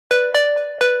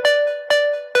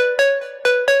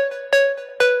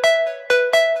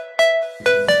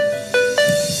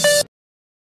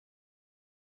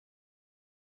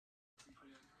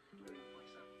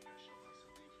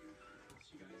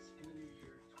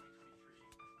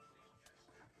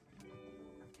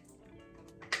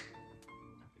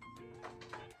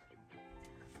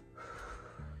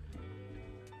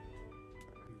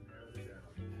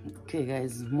Okay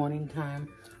guys, it's morning time.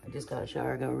 I just got a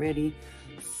shower, got ready.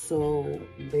 So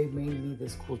they made me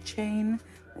this cool chain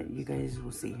that you guys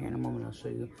will see here in a moment. I'll show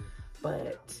you.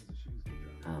 But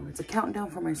it's a countdown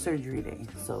for my surgery day.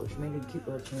 So she made a cute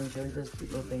little chain. She always does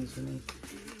cute little things for me.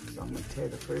 So I'm gonna tear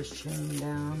the first chain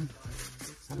down.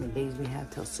 How many days we have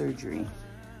till surgery.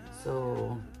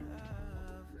 So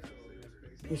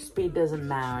your speed doesn't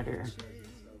matter.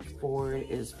 Forward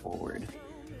is forward.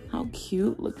 How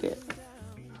cute, look at.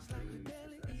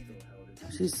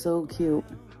 She's so cute.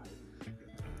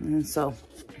 And so,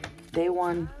 day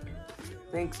one,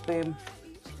 thanks babe.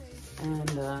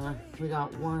 And we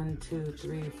got 1, 2,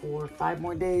 3, 4, 5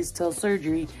 more days till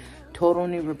surgery. Total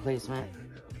knee replacement.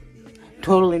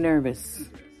 Totally nervous.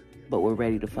 But we're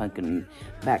ready to fucking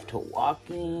back to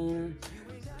walking.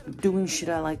 Doing shit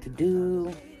I like to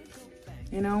do.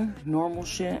 You know, normal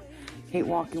shit. Hate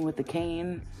walking with a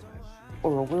cane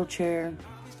or a wheelchair.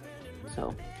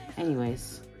 So,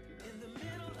 anyways.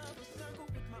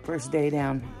 First day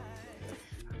down.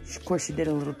 Of course, she did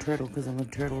a little turtle because I love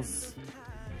turtles.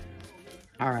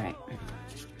 All right.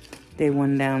 Day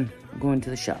one down. Going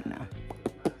to the shop now.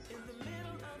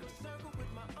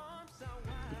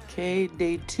 Okay,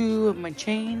 day 2 of my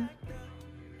chain.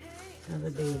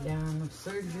 Another day down of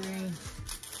surgery.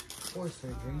 For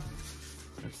surgery.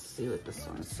 Let's see what this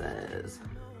one says.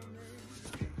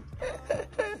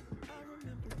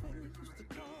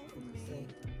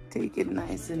 Take it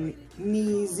nice and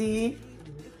easy.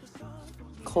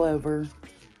 Clever.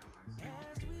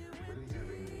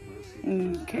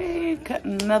 Okay, cut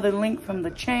another link from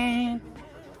the chain.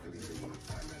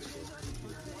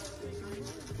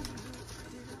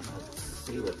 Let's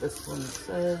see what this one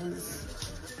says.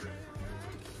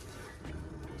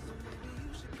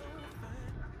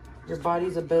 Your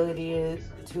body's ability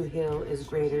to heal is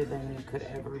greater than you could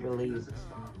ever believe.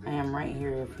 I am right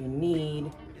here if you need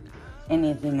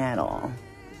anything at all.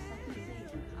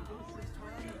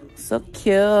 So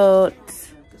cute.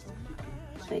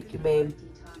 Thank you, babe.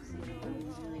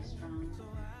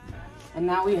 And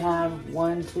now we have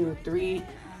 1, 2,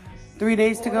 3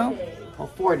 days to go. Well,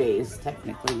 4 days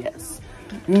technically, yes.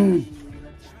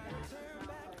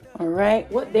 All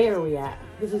right, what day are we at?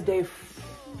 This is day.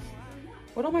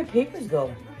 Where'd all my papers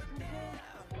go?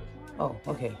 Oh,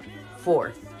 okay,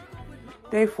 4.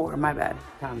 Day 4. My bad.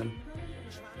 Found them.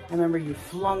 I remember you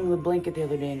flung the blanket the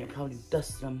other day and it probably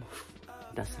dusted them,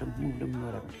 moved them,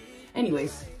 whatever.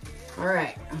 Anyways, all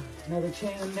right, another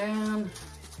chain down.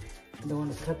 I don't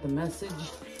want to cut the message.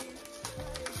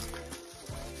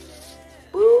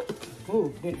 Boop.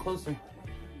 Ooh, getting closer.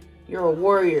 You're a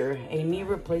warrior, a knee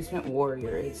replacement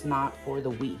warrior. It's not for the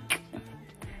weak.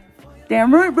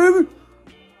 Damn right, baby.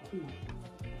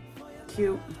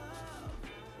 Cute.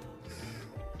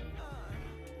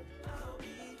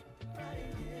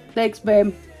 Thanks,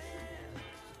 babe.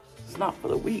 It's not for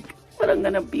the weak, but I'm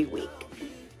gonna be weak.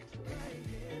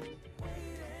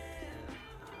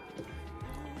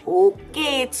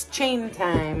 Okay, it's chain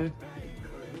time.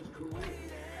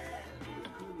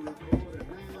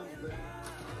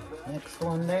 Next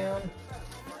one down.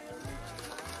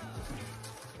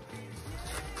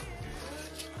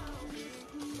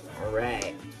 All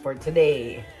right, for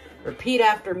today, repeat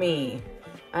after me.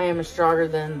 I am stronger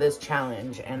than this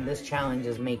challenge, and this challenge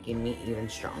is making me even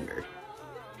stronger.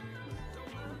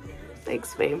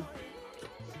 Thanks, babe.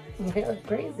 Your hair looks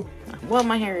crazy. Well,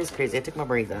 my hair is crazy. I took my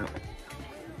braids out.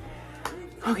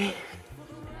 Okay.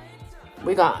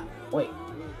 We got, wait,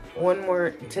 one more.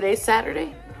 Today's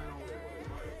Saturday.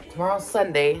 Tomorrow's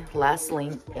Sunday, last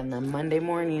link, and then Monday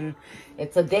morning.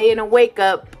 It's a day and a wake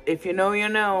up. If you know, you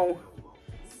know.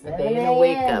 A day and a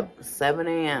wake up, 7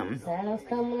 a.m. Santa's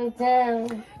coming to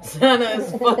town.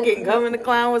 Santa's fucking coming to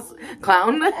clown.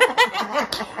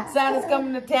 Santa's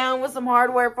coming to town with some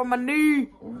hardware for my knee.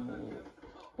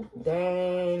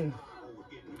 Dang.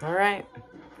 All right.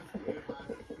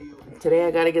 Today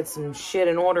I gotta get some shit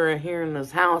in order here in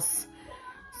this house,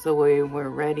 so we're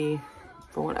ready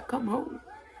for when I come home.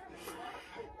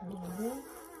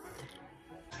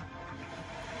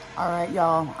 All right,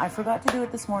 y'all. I forgot to do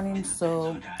it this morning,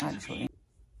 so actually,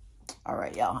 all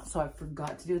right, y'all. So I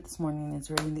forgot to do it this morning. It's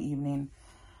already in the evening.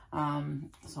 So I'm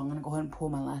gonna go ahead and pull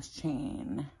my last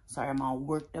chain. Sorry, I'm all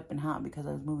worked up and hot because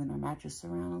I was moving our mattress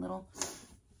around a little.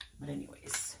 But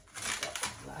anyways,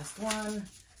 last one.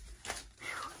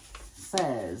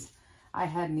 Says, I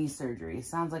had knee surgery.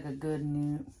 Sounds like a good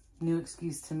new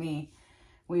excuse to me.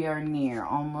 We are near.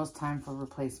 Almost time for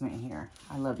replacement here.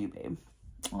 I love you, babe.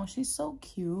 Oh, she's so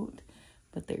cute.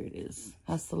 But there it is.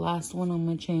 That's the last one on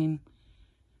my chain.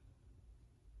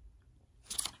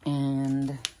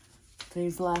 And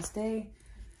today's the last day.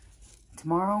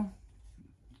 Tomorrow,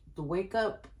 to wake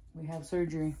up, we have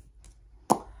surgery.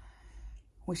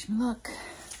 Wish me luck.